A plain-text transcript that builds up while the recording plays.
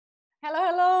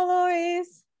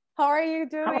How are you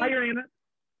How are doing? you,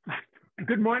 Anna?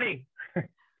 Good morning.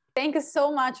 Thank you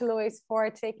so much, Louis, for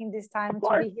taking this Of time to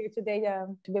course. be here today,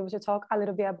 to be able to talk a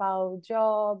little bit about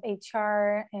job,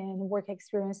 HR, and work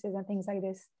experiences and things like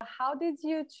this. How did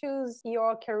you choose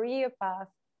your career path,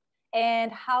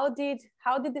 and how did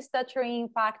the stuttering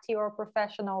impact your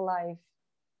professional life?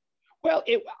 Well,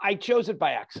 I chose it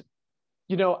by accident.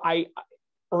 I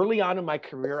early on in my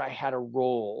career, I had a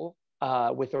role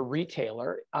with a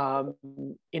retailer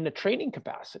in a training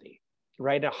capacity,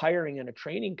 right? A hiring and a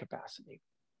training capacity.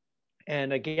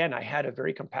 And again, I had a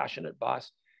very compassionate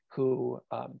boss who,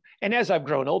 and as I've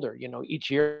grown older, each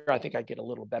year I think I get a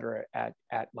little better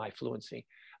at my fluency,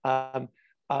 um,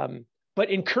 but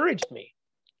encouraged me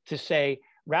to say,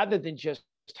 rather than just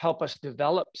help us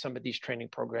develop some of these training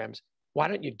programs, why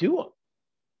don't you do them?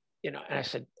 And I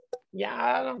said,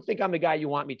 yeah, I don't think I'm the guy you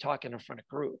want me talking in front of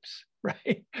groups,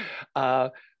 right? Uh,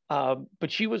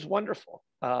 but she was wonderful.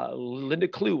 Linda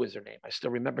Clue was her name. I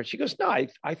still remember. She goes, no,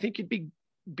 I think you'd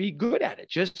be good at it.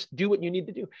 Just do what you need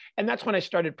to do. And that's when I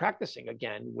started practicing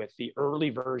again with the early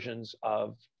versions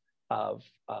of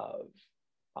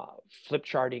flip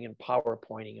charting and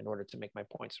PowerPointing in order to make my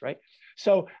points, right?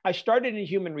 So I started in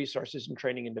human resources and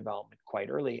training and development quite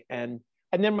early, and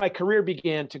then my career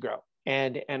began to grow,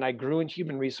 and I grew in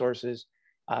human resources,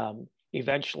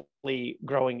 eventually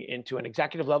growing into an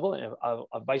executive level,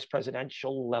 a vice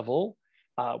presidential level,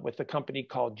 with a company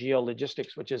called Geo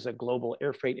Logistics, which is a global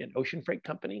air freight and ocean freight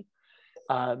company,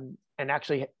 and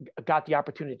actually got the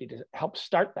opportunity to help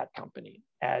start that company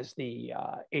as the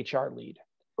HR lead.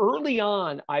 Early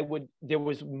on, there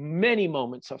was many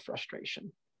moments of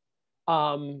frustration.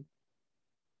 Um,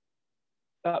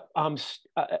 uh, um,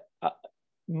 uh, uh,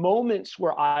 Moments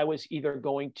where I was either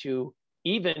going to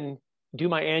even do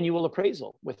my annual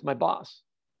appraisal with my boss,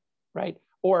 right?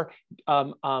 Or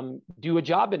do a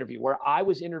job interview where I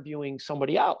was interviewing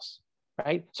somebody else,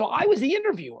 right? So I was the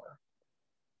interviewer,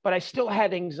 but I still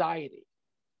had anxiety,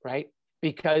 right?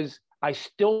 Because I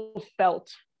still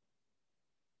felt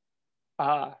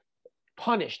uh,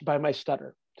 punished by my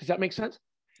stutter. Does that make sense?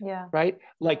 Yeah. Right?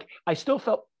 Like I still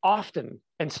felt often,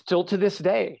 and still to this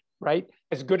day, right?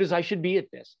 As good as I should be at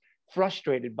this,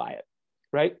 frustrated by it,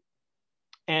 right?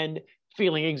 And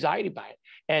feeling anxiety by it.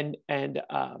 And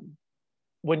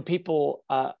when people,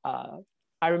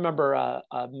 I remember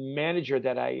a manager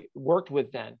that I worked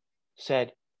with then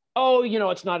said, "Oh,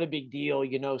 it's not a big deal.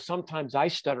 Sometimes I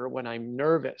stutter when I'm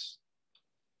nervous."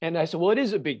 And I said, "Well, it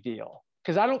is a big deal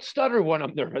because I don't stutter when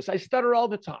I'm nervous. I stutter all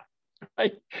the time,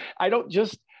 right? I don't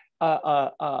just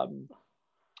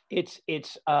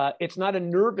it's not a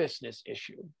nervousness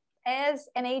issue." As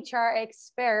an HR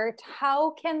expert,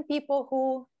 how can people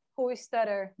who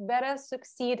stutter better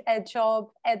succeed at job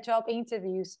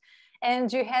interviews? And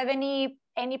do you have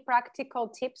any practical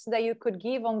tips that you could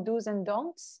give on do's and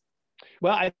don'ts?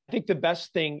 Well, I think the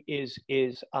best thing is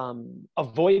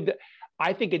avoid.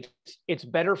 I think it's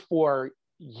better for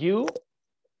you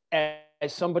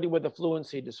as somebody with a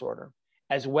fluency disorder,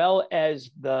 as well as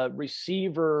the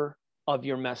receiver of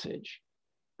your message,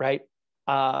 right?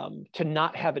 To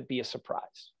not have it be a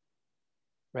surprise,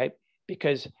 right?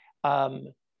 Because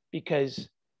um, because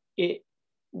it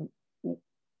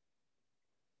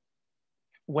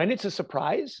when it's a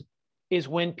surprise is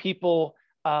when people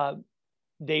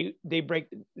they break.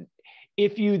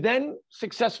 If you then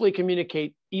successfully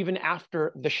communicate even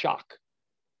after the shock,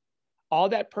 all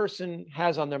that person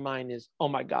has on their mind is, oh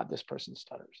my God, this person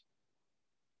stutters,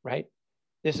 right?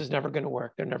 This is never going to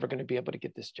work. They're never going to be able to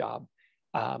get this job.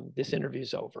 This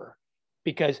interview's over.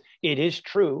 Because it is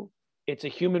true, it's a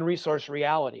human resource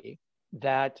reality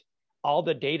that all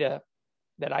the data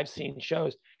that I've seen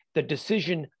shows the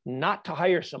decision not to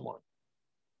hire someone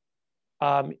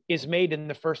is made in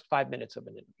the first 5 minutes of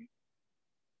an interview.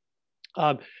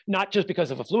 Not just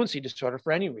because of a fluency disorder,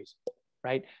 for any reason,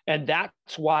 right? And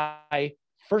that's why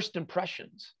first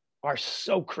impressions are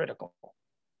so critical,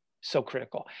 so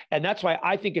critical. And that's why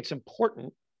I think it's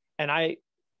important, and I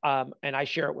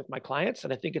share it with my clients,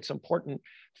 and I think it's important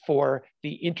for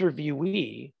the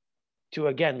interviewee to,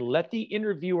 again, let the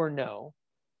interviewer know,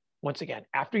 once again,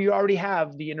 after you already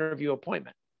have the interview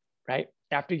appointment, right?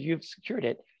 After you've secured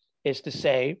it, is to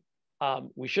say,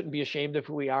 we shouldn't be ashamed of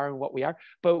who we are and what we are.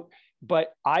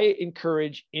 But I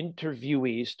encourage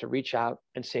interviewees to reach out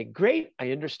and say, great,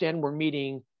 I understand we're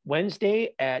meeting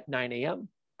Wednesday at 9 a.m.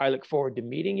 I look forward to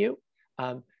meeting you.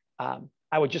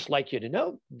 I would just like you to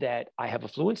know that I have a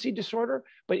fluency disorder,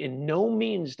 but in no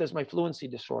means does my fluency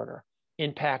disorder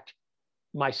impact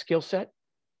my skill set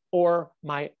or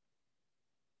my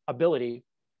ability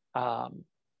to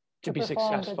be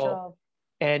perform the successful,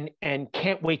 job. and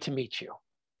can't wait to meet you.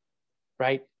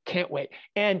 right? Can't wait.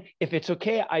 And if it's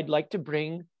okay, I'd like to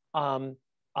bring a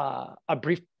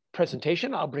brief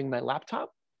presentation. I'll bring my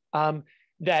laptop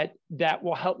that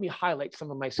will help me highlight some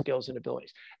of my skills and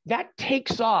abilities. That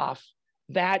takes off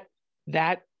that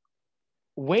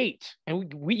weight,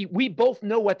 and we both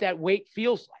know what that weight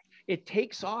feels like. It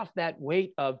takes off that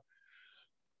weight of,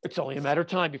 it's only a matter of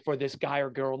time before this guy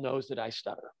or girl knows that I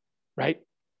stutter, right?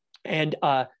 And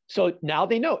so now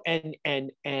they know, and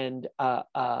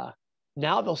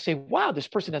now they'll say, wow, this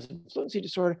person has a fluency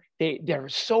disorder. They're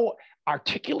so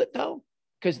articulate though,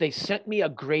 because they sent me a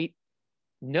great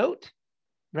note,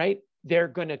 right? They're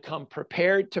going to come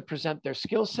prepared to present their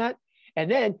skill set. And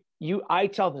then I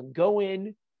tell them, go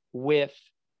in with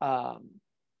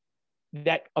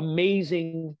that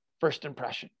amazing first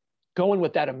impression. Go in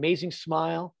with that amazing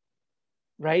smile,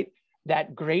 right?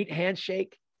 That great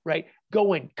handshake, right?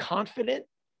 Go in confident,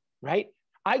 right?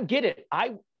 I get it.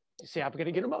 I say I'm going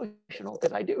to get emotional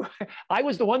because I do. I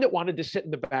was the one that wanted to sit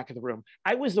in the back of the room.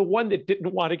 I was the one that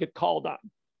didn't want to get called on,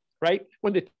 right?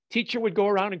 When the teacher would go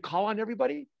around and call on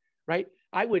everybody, right?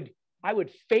 I would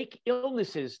fake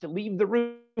illnesses to leave the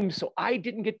room so I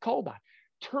didn't get called on.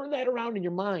 Turn that around in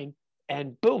your mind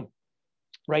and boom,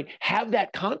 right? Have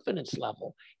that confidence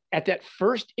level at that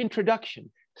first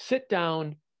introduction. Sit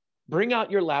down, bring out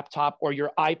your laptop or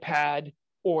your iPad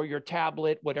or your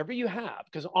tablet, whatever you have,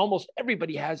 because almost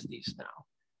everybody has these now,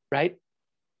 right?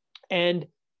 And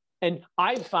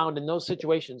I've found in those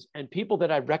situations, and people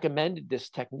that I've recommended this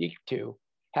technique to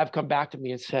have come back to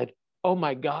me and said, oh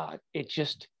my God, it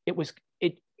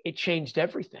changed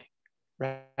everything,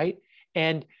 right?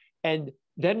 And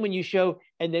then when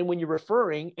you're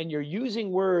referring and you're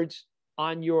using words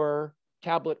on your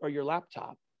tablet or your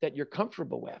laptop that you're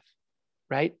comfortable with,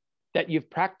 right? That you've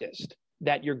practiced,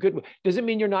 that you're good with, doesn't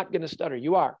mean you're not going to stutter.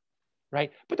 You are,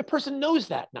 right? But the person knows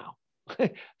that now.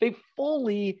 They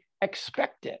fully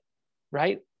expect it,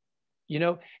 right? You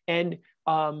know, and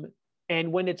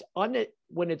when it's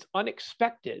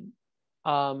unexpected,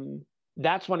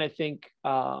 that's when I think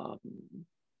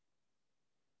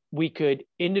we could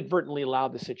inadvertently allow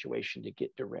the situation to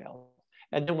get derailed.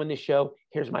 And then when they show,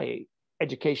 here's my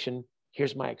education,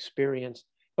 here's my experience,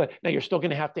 but now you're still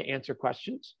going to have to answer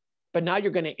questions. But now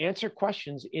you're going to answer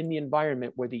questions in the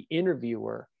environment where the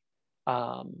interviewer,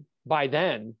 by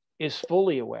then, is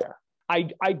fully aware.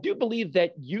 I do believe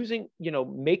that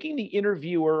making the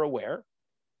interviewer aware,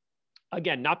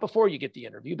 again, not before you get the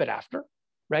interview, but after,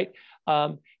 right?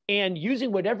 And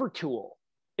using whatever tool.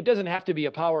 It doesn't have to be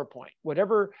a PowerPoint.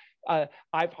 Whatever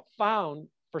I've found,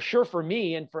 for sure for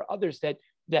me and for others,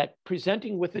 that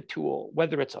presenting with a tool,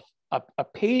 whether it's a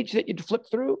page that you flip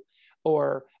through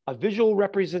or a visual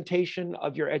representation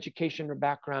of your education or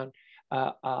background,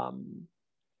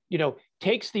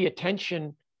 takes the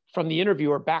attention from the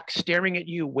interviewer back, staring at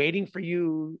you, waiting for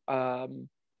you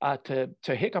to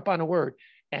hiccup on a word,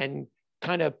 and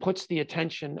kind of puts the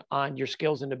attention on your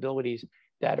skills and abilities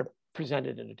that are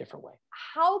presented in a different way.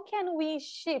 How can we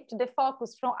shift the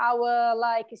focus from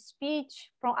our speech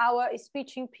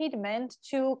impediment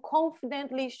to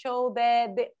confidently show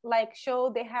the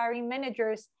hiring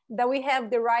managers that we have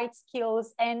the right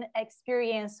skills and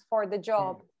experience for the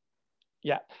job?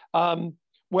 Yeah.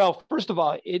 Well, first of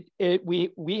all,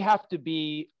 we have to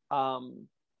be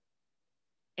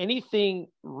anything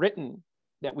written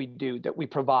that we do, that we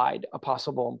provide a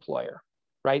possible employer,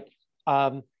 right?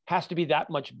 Has to be that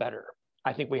much better.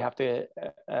 I think we have to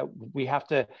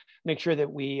make sure that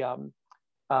we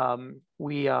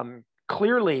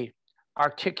clearly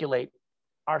articulate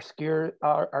our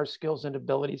skills and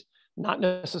abilities, not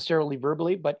necessarily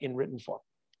verbally, but in written form,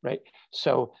 right?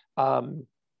 So I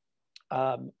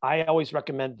always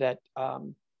recommend that a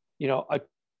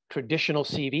traditional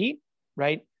CV,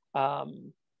 right?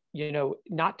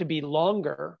 Not to be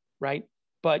longer, right?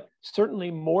 But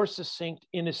certainly more succinct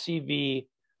in a CV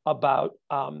about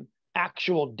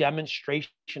actual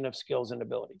demonstration of skills and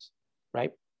abilities,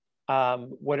 right?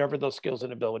 Whatever those skills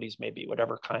and abilities may be,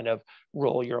 whatever kind of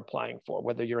role you're applying for,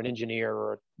 whether you're an engineer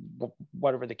or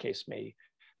whatever the case may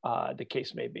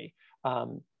be.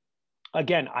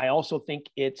 Again, I also think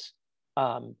it's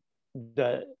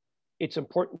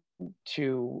important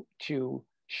to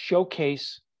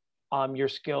showcase your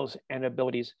skills and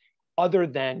abilities other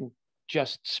than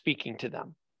just speaking to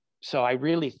them. So I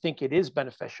really think it is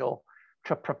beneficial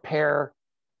to prepare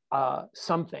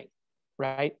something,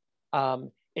 right?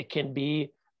 It can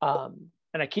be, and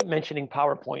I keep mentioning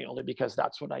PowerPoint only because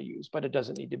that's what I use, but it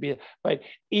doesn't need to be. But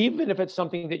even if it's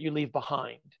something that you leave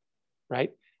behind,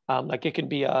 right? Like it can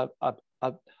be a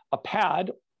pad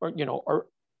or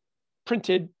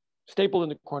printed, stapled in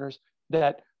the corners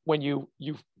that when you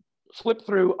flip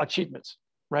through achievements,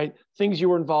 right? Things you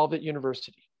were involved at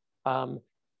university,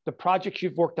 the projects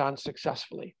you've worked on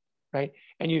successfully, right?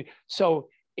 And so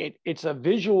it's a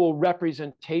visual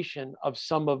representation of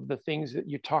some of the things that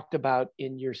you talked about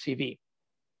in your CV,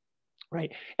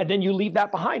 right? And then you leave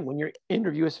that behind when your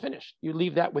interview is finished. You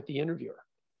leave that with the interviewer,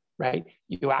 right?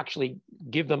 You actually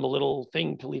give them a little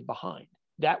thing to leave behind.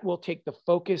 That will take the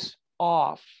focus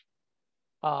off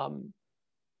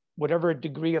whatever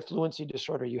degree of fluency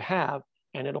disorder you have,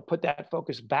 and it'll put that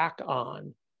focus back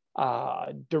on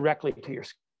directly to your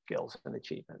skills and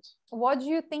achievements. What do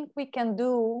you think we can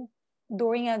do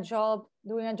during a job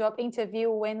interview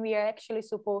when we are actually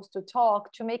supposed to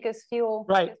talk to make us feel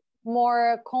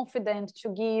more confident to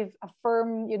give a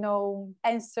firm,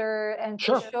 answer, and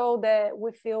to show that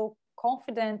we feel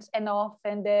confident enough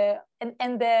and that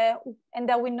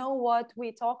we know what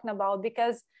we're talking about?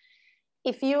 Because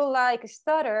if you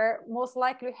stutter, most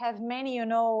likely have many,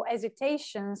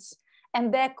 hesitations,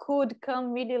 and that could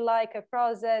come really like a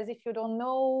process if you don't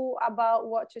know about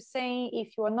what you're saying,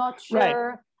 if you're not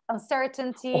sure,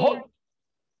 uncertainty.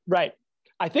 Right.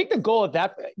 I think the goal of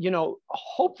that,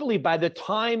 hopefully by the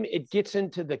time it gets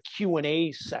into the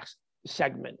Q&A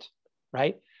segment,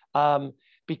 right?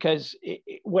 Because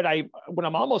what I'm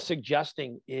almost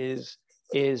suggesting is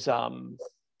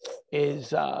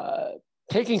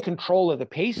taking control of the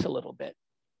pace a little bit,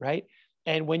 right?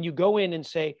 And when you go in and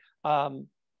say,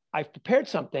 I've prepared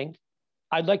something,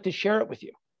 I'd like to share it with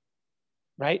you,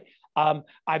 right?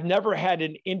 I've never had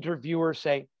an interviewer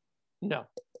say, no,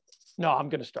 I'm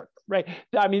going to start, right?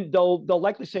 I mean, they'll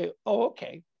likely say, oh,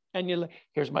 okay. And you're like,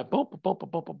 here's my boom, boom, boom, boom,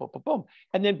 boom, boom, boom, boom.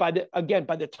 And then by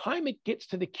the time it gets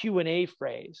to the Q&A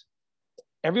phrase,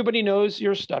 everybody knows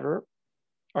you're a stutterer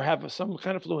or have some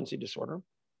kind of fluency disorder.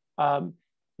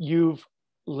 You've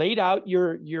laid out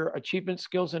your achievement,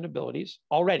 skills, and abilities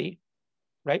already,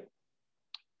 right?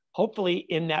 Hopefully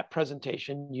in that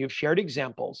presentation, you've shared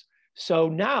examples. So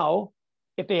now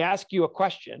if they ask you a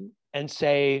question and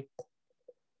say,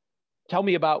 tell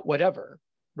me about whatever,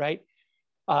 right?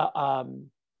 The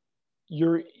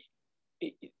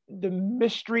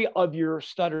mystery of your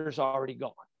stutter is already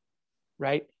gone,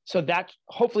 right? So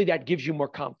hopefully that gives you more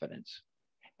confidence.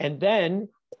 And then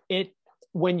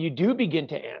when you do begin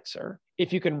to answer,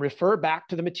 if you can refer back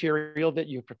to the material that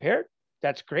you prepared,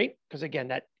 that's great, because again,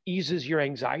 that eases your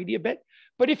anxiety a bit.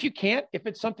 But if you can't, if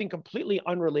it's something completely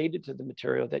unrelated to the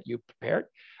material that you prepared,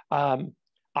 I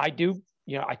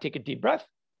take a deep breath.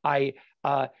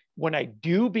 When I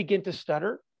do begin to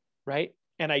stutter, right,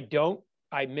 and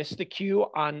I miss the cue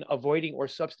on avoiding or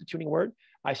substituting word,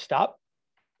 I stop,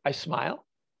 I smile,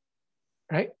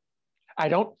 right? I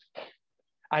don't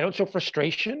show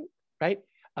frustration, right?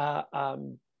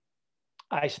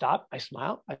 I stop, I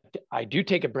smile, I do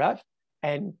take a breath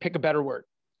and pick a better word,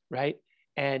 right?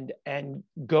 And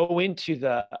go into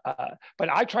but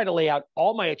I try to lay out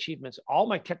all my achievements, all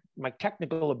my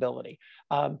technical ability,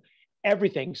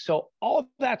 everything. So all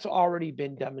that's already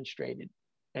been demonstrated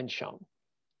and shown,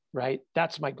 right?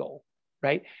 That's my goal,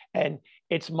 right? And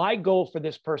it's my goal for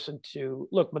this person to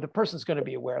look, but the person's going to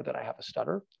be aware that I have a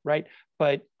stutter, right?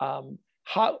 But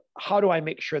how do I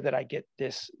make sure that I get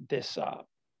this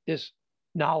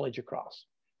knowledge across?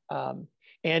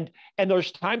 And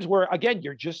there's times where, again,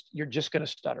 you're just going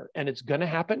to stutter, and it's going to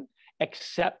happen.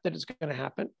 Accept that it's going to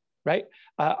happen, right?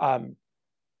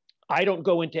 I don't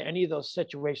go into any of those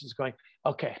situations going,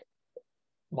 okay,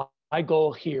 my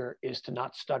goal here is to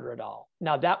not stutter at all.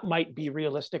 Now, that might be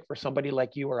realistic for somebody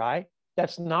like you or I.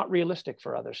 That's not realistic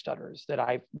for other stutterers that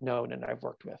I've known and I've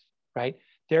worked with, right?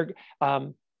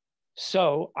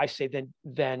 So I say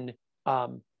then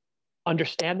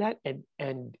understand that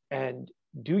and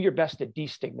do your best to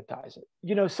destigmatize it.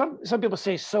 Some people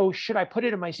say, so should I put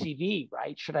it in my CV,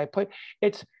 right? Should I put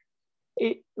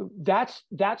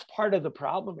that's part of the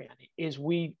problem, Annie, is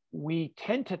we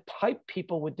tend to type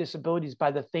people with disabilities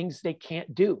by the things they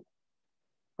can't do,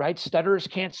 right? Stutterers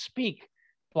can't speak,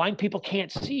 blind people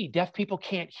can't see, deaf people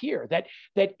can't hear. That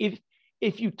if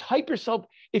you type yourself,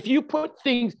 if you put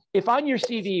things, if on your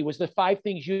CV was the 5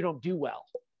 things you don't do well,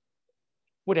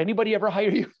 would anybody ever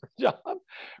hire you for a job,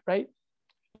 right?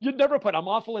 You'd never put, I'm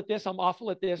awful at this, I'm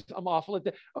awful at this, I'm awful at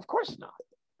this. Of course not,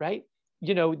 right?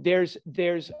 We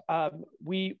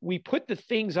put the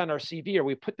things on our CV, or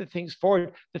we put the things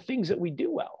forward, the things that we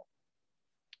do well,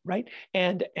 right?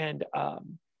 And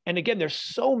again, there's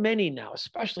so many now,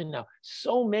 especially now,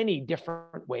 so many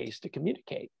different ways to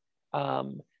communicate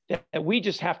that we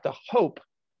just have to hope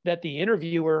that the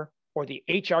interviewer or the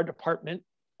HR department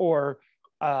or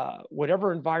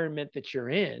whatever environment that you're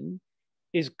in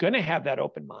is going to have that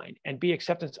open mind and be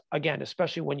acceptance again,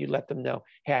 especially when you let them know,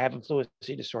 hey, I have a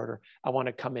fluency disorder. I want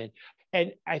to come in.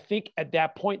 And I think at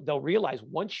that point, they'll realize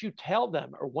once you tell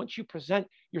them or once you present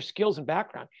your skills and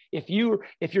background, if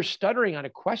you're stuttering on a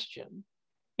question,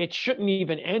 it shouldn't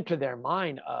even enter their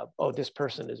mind of, oh, this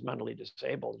person is mentally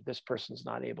disabled. This person's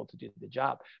not able to do the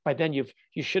job. By then you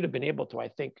should have been able to, I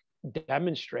think,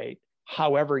 demonstrate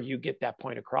however you get that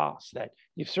point across that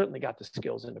you've certainly got the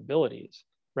skills and abilities,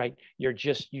 right? You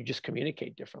just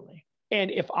communicate differently.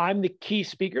 And if I'm the key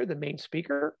speaker, the main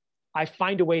speaker, I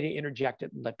find a way to interject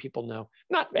it and let people know,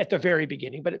 not at the very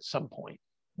beginning, but at some point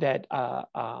that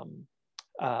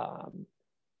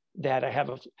that I have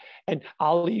and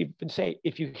I'll even say,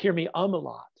 if you hear me a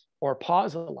lot or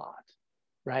pause a lot,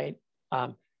 right?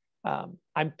 I'm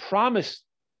promised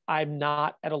I'm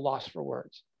not at a loss for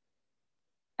words.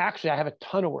 Actually, I have a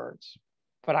ton of words,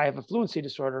 but I have a fluency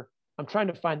disorder. I'm trying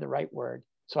to find the right word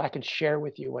so I can share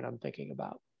with you what I'm thinking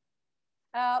about.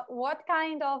 What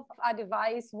kind of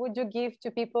advice would you give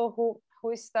to people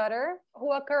who stutter,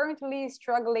 who are currently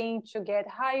struggling to get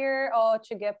hired or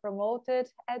to get promoted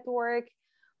at work?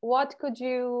 What could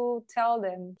you tell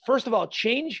them? First of all,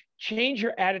 change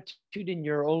your attitude in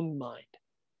your own mind,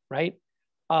 right?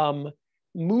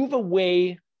 Move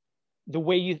away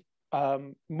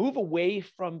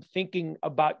from thinking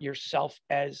about yourself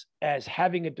as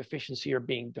having a deficiency or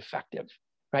being defective,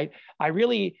 right?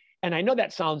 And I know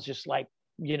that sounds just like,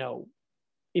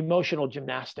 emotional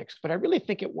gymnastics, but I really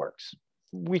think it works.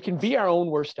 We can be our own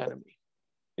worst enemy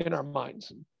in our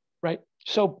minds, right?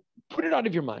 So put it out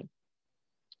of your mind,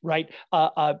 right?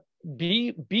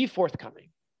 Be forthcoming,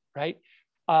 right?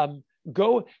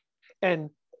 Go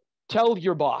and tell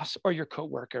your boss or your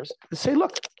coworkers and say,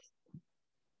 look,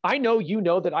 I know you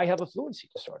know that I have a fluency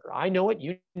disorder. I know it,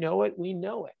 you know it, we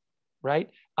know it, right?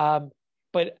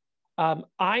 But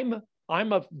I'm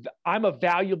a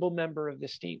valuable member of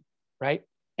this team, right?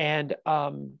 And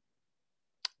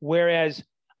whereas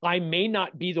I may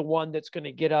not be the one that's going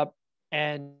to get up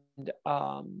and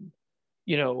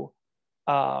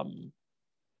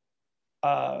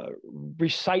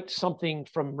recite something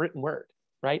from written word,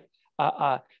 right?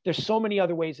 There's so many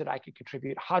other ways that I could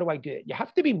contribute. How do I do it? You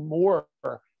have to be more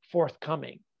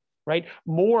forthcoming, right?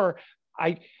 More.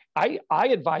 I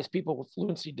advise people with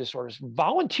fluency disorders,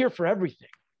 volunteer for everything.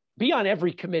 Be on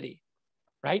every committee,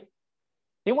 right?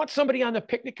 They want somebody on the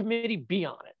picnic committee, be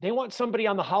on it. They want somebody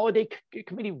on the holiday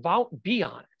committee, be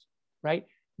on it, right?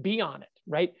 Be on it,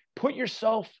 right? Put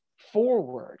yourself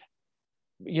forward,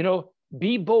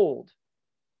 be bold,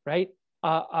 right?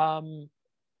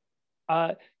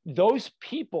 Those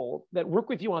people that work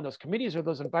with you on those committees or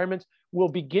those environments will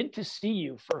begin to see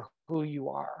you for who you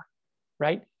are,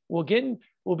 right? Will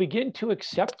begin to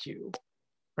accept you,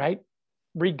 right?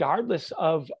 Regardless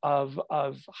of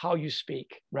how you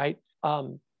speak, right?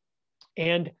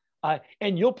 And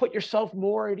you'll put yourself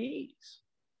more at ease,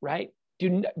 right?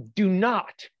 Do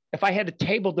not. If I had a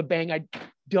table to bang, I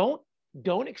don't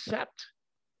accept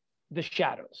the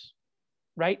shadows,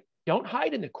 right? Don't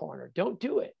hide in the corner. Don't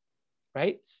do it,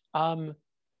 right?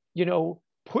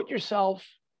 Put yourself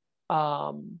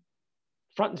front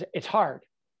and it's hard.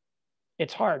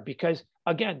 It's hard because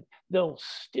again, there'll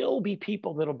still be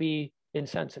people that'll be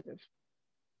insensitive.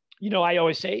 I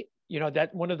always say,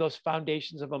 that one of those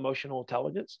foundations of emotional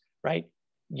intelligence, right?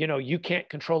 You can't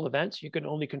control events. You can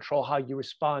only control how you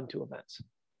respond to events,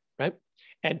 right?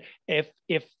 And if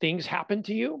things happen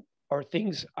to you or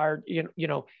things are,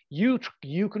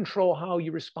 you control how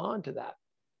you respond to that,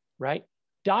 right?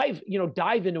 Dive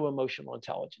into emotional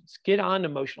intelligence. Get on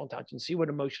emotional intelligence. See what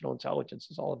emotional intelligence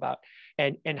is all about,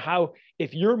 and how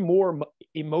if you're more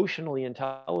emotionally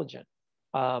intelligent,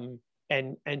 and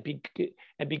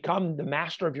become the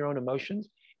master of your own emotions,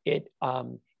 it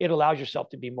allows yourself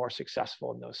to be more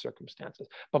successful in those circumstances.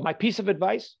 But my piece of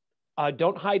advice: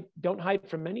 don't hide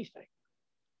from anything,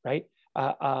 right?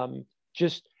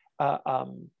 Just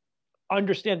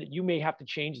understand that you may have to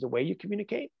change the way you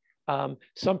communicate.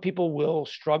 Some people will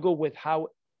struggle with how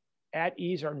at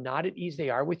ease or not at ease they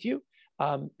are with you,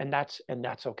 and that's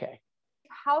okay.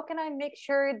 How can I make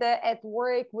sure that at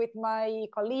work with my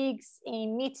colleagues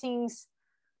in meetings,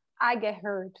 I get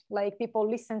heard? Like people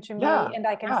listen to me and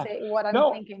I can say what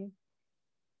I'm thinking.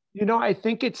 I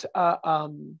think it's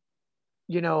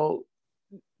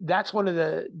that's one of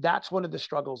the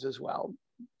struggles as well.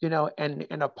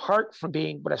 And apart from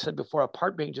being what I said before,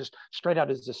 apart being just straight out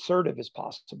as assertive as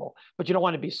possible, but you don't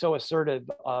want to be so assertive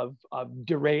of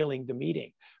derailing the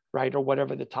meeting, right? Or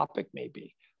whatever the topic may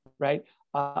be, right?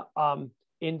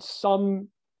 In some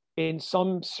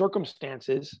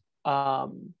circumstances,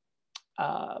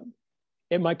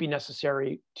 it might be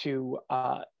necessary to,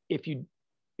 if you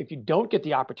don't get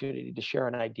the opportunity to share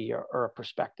an idea or a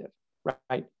perspective,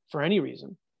 right, for any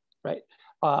reason, right,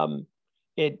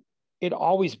 it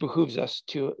always behooves us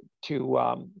to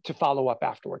follow up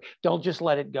afterward. Don't just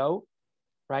let it go,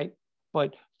 right?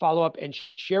 But follow up and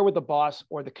share with the boss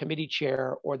or the committee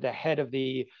chair or the head of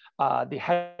the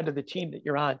head of the team that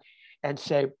you're on, and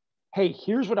say, hey,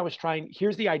 here's what I was trying.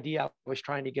 Here's the idea I was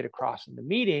trying to get across in the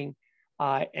meeting,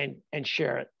 and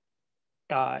share it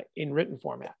in written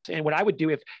format. And what I would do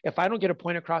if I don't get a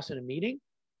point across in a meeting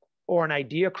or an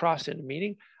idea across in a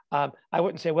meeting, I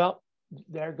wouldn't say, well,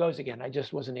 there it goes again. I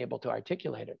just wasn't able to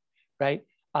articulate it, right?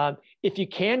 If you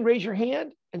can raise your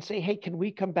hand and say, hey, can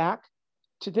we come back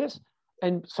to this?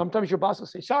 And sometimes your boss will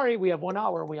say, sorry, we have 1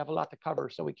 hour. We have a lot to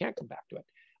cover, so we can't come back to it.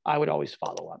 I would always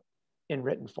follow up in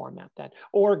written format then,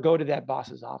 or go to that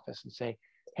boss's office and say,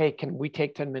 hey, can we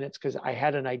take 10 minutes? Because I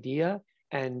had an idea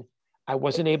and I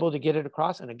wasn't able to get it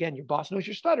across. And again, your boss knows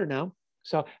your stutter now.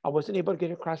 So I wasn't able to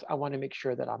get it across. I want to make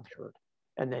sure that I'm heard.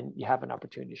 And then you have an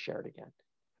opportunity to share it again.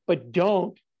 But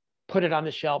don't put it on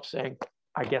the shelf saying,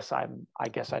 I guess I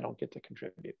don't get to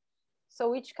contribute. So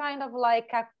which kind of like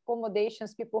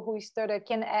accommodations people who stutter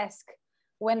can ask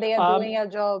when they are doing a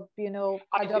job,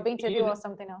 a job interview or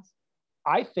something else?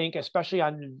 I think, especially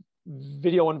on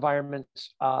video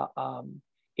environments,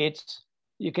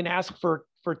 you can ask for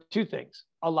 2 things.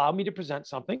 Allow me to present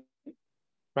something,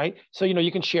 right? So,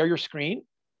 you can share your screen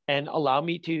and allow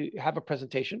me to have a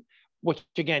presentation, which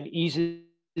again, eases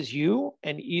you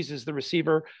and eases the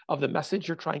receiver of the message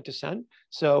you're trying to send.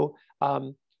 So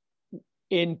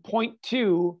in point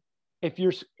 2,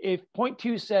 if point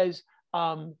 2 says,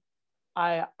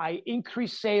 I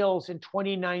increased sales in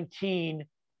 2019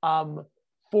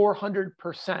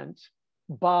 400%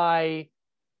 by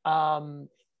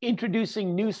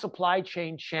introducing new supply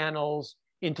chain channels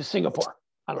into Singapore.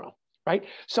 I don't know, right?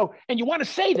 So, and you want to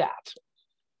say that,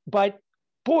 but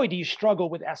boy, do you struggle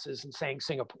with S's and saying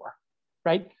Singapore,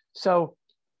 right? So,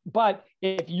 but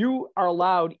if you are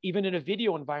allowed, even in a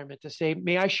video environment, to say,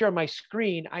 may I share my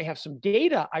screen? I have some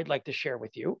data I'd like to share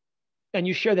with you. And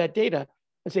you share that data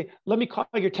and say, let me call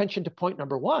your attention to point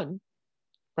number 1,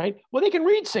 right? Well, they can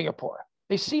read Singapore.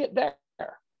 They see it there,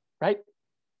 right?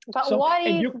 But so, what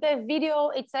if the video,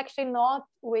 it's actually not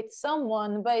with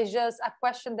someone, but it's just a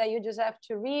question that you just have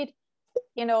to read,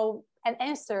 and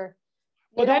answer.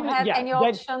 You don't have any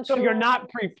option so you're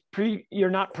not you're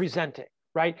not presenting,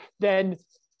 right? Then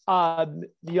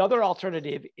the other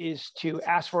alternative is to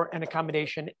ask for an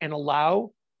accommodation and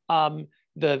allow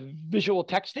the visual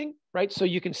texting, right? So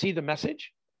you can see the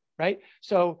message, right?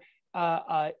 So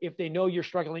if they know you're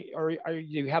struggling or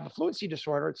you have a fluency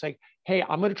disorder, it's like, hey,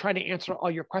 I'm going to try to answer all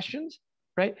your questions,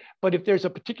 right? But if there's a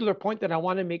particular point that I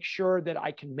want to make sure that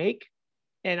I can make,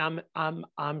 and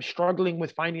I'm struggling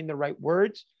with finding the right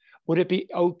words, would it be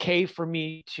okay for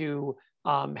me to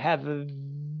have a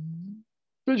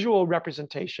visual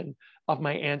representation of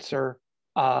my answer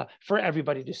for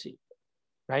everybody to see,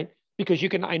 right? Because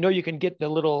I know you can get the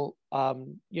little,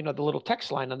 the little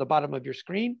text line on the bottom of your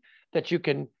screen that you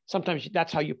can, sometimes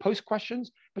that's how you post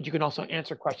questions, but you can also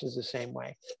answer questions the same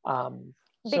way.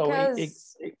 Because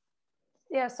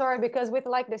with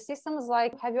like the systems,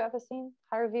 like, have you ever seen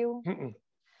HireVue? Mm-mm.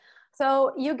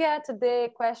 So you get the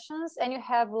questions and you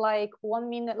have like 1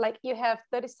 minute, like you have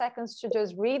 30 seconds to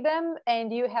just read them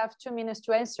and you have 2 minutes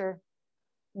to answer.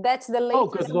 That's the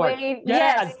latest way.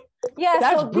 Yes. Yeah,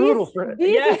 that's so brutal.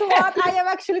 This is what I am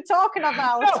actually talking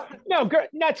about. No,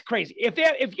 that's crazy. If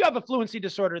you have a fluency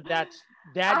disorder,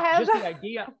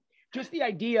 just the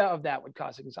idea of that would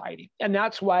cause anxiety, and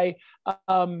that's why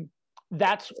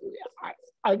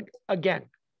again,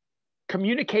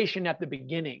 communication at the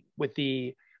beginning with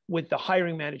the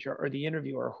hiring manager or the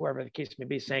interviewer or whoever the case may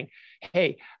be, saying,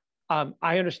 hey,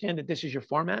 I understand that this is your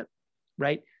format,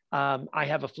 right? I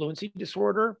have a fluency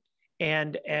disorder.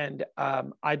 And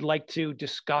I'd like to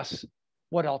discuss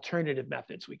what alternative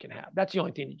methods we can have. That's the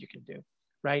only thing that you can do,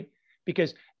 right?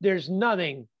 Because there's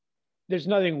nothing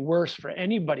worse for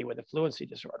anybody with a fluency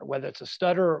disorder, whether it's a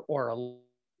stutter or a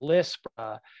lisp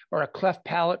or a cleft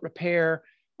palate repair,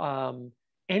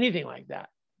 anything like that,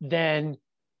 then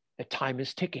the time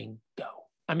is ticking, go.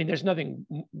 I mean, there's nothing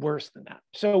worse than that.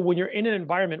 So when you're in an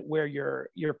environment where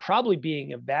you're probably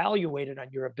being evaluated on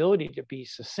your ability to be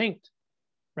succinct,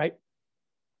 right?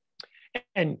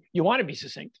 And you want to be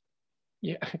succinct,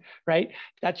 yeah, right?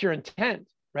 That's your intent,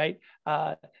 right?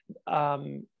 That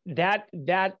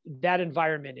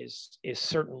environment is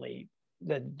certainly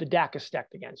the deck is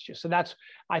stacked against you. So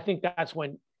I think that's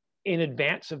when, in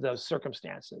advance of those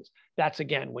circumstances, that's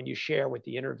again when you share with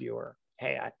the interviewer,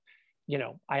 hey,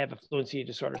 I have a fluency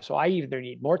disorder. So I either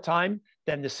need more time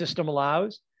than the system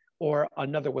allows or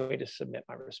another way to submit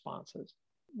my responses.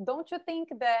 Don't you think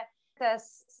that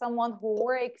as someone who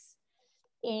works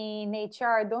in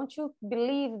HR, don't you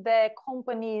believe that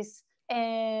companies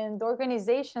and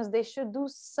organizations, they should do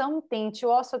something to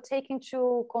also take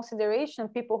into consideration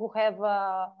people who have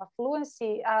a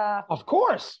fluency, of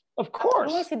course,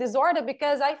 fluency disorder?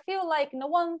 Because I feel like no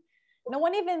one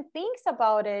even thinks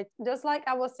about it. Just like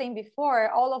I was saying before,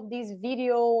 all of these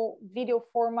video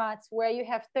formats where you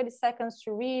have 30 seconds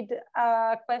to read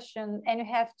a question and you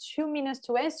have 2 minutes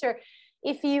to answer.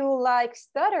 If you like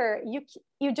stutter,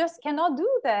 you just cannot do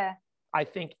that. I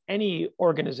think any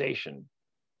organization,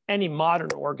 any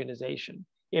modern organization,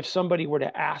 if somebody were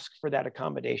to ask for that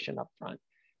accommodation up front,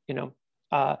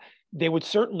 they would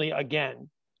certainly, again,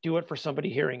 do it for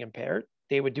somebody hearing impaired.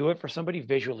 They would do it for somebody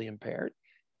visually impaired.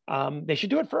 They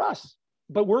should do it for us.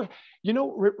 But we're,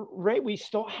 Ray, we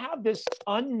still have this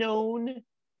unknown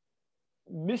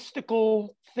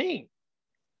mystical thing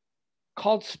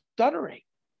called stuttering,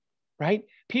 right?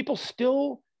 People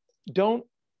still don't,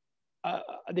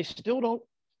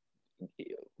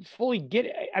 fully get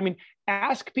it. I mean,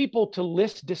 ask people to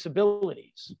list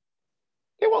disabilities.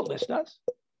 They won't list us.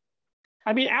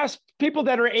 I mean, ask people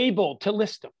that are able to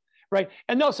list them, right?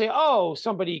 And they'll say, oh,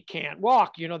 somebody can't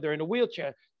walk, they're in a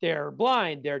wheelchair, they're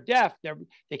blind, they're deaf,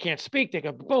 they can't speak, they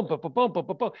go boom, boom, boom, boom, boom,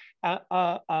 boom, boom.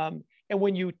 And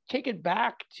when you take it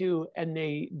back to, and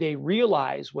they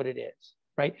realize what it is,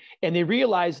 right? And they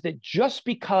realize that just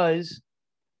because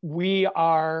we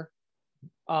are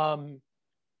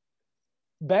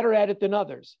better at it than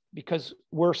others, because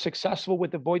we're successful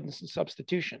with avoidance and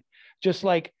substitution, just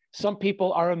like some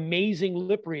people are amazing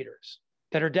lip readers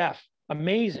that are deaf,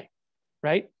 amazing,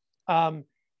 right?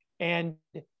 And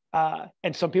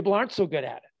some people aren't so good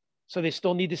at it. So they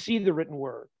still need to see the written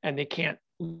word and they can't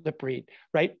lip read,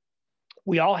 right?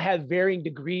 We all have varying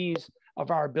degrees of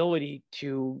our ability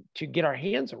to get our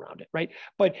hands around it, right?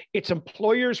 But it's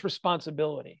employer's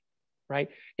responsibility, right?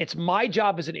 It's my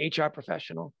job as an HR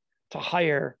professional to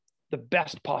hire the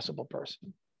best possible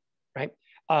person, right?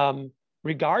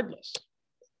 Regardless,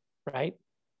 right?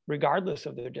 Regardless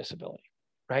of their disability,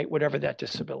 right? Whatever that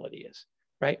disability is,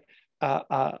 right?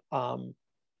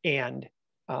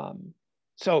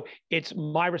 So it's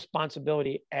my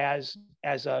responsibility as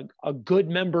a good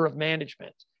member of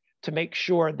management to make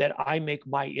sure that I make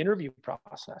my interview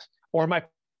process or my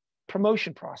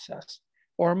promotion process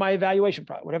or my evaluation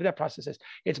process, whatever that process is,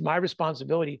 it's my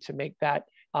responsibility to make that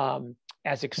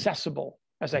as accessible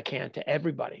as I can to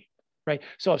everybody, right?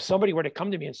 So if somebody were to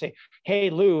come to me and say,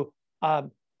 hey, Lou,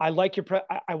 I like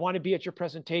I want to be at your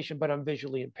presentation, but I'm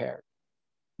visually impaired,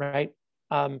 right?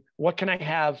 What can I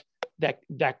have that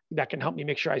can help me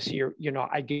make sure I see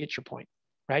I get your point,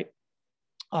 right?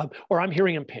 Or I'm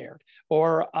hearing impaired,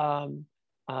 or I'm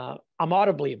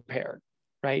audibly impaired,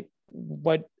 right?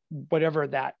 Whatever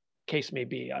that case may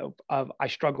be, I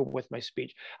struggle with my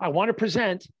speech. I want to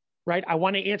present, right? I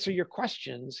want to answer your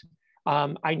questions.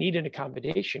 I need an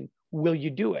accommodation. Will you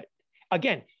do it?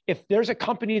 Again, if there's a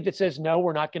company that says, no,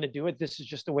 we're not going to do it, this is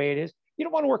just the way it is, you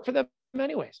don't want to work for them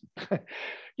anyways.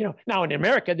 Now in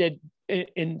America,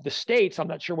 in the States, I'm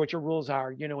not sure what your rules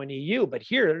are, in EU, but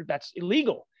here that's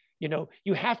illegal.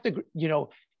 You have to, you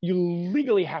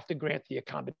legally have to grant the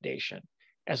accommodation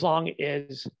as long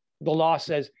as the law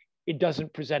says it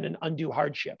doesn't present an undue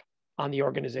hardship on the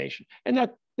organization, and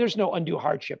that there's no undue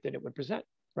hardship that it would present,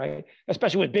 right?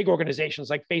 Especially with big organizations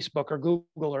like Facebook or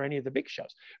Google or any of the big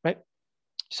shows, right?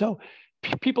 So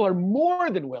people are more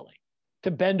than willing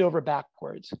to bend over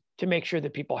backwards to make sure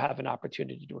that people have an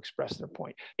opportunity to express their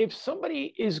point. If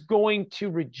somebody is going to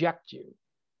reject you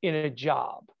in a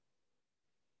job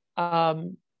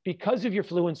because of your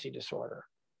fluency disorder,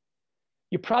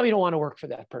 you probably don't want to work for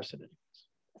that person anymore.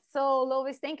 So,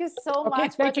 Louis, thank you so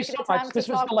much for taking the time to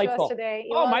talk to us today.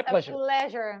 It was my pleasure.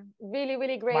 Pleasure. Really,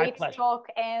 really great talk.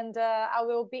 And I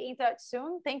will be in touch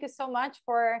soon. Thank you so much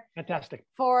for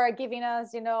giving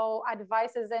us,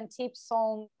 advices and tips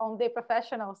on the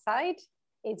professional side.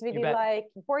 It's really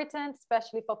important,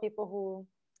 especially for people who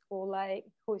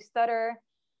stutter,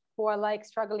 who are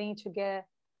struggling to get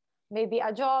maybe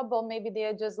a job, or maybe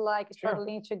they're just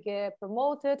struggling to get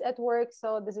promoted at work.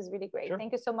 So this is really great. Sure.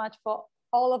 Thank you so much for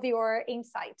all of your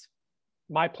insight.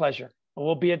 My pleasure.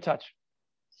 We'll be in touch.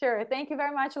 Sure. Thank you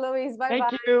very much, Louis. Bye-bye.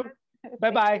 Thank you.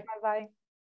 Bye-bye. Bye-bye.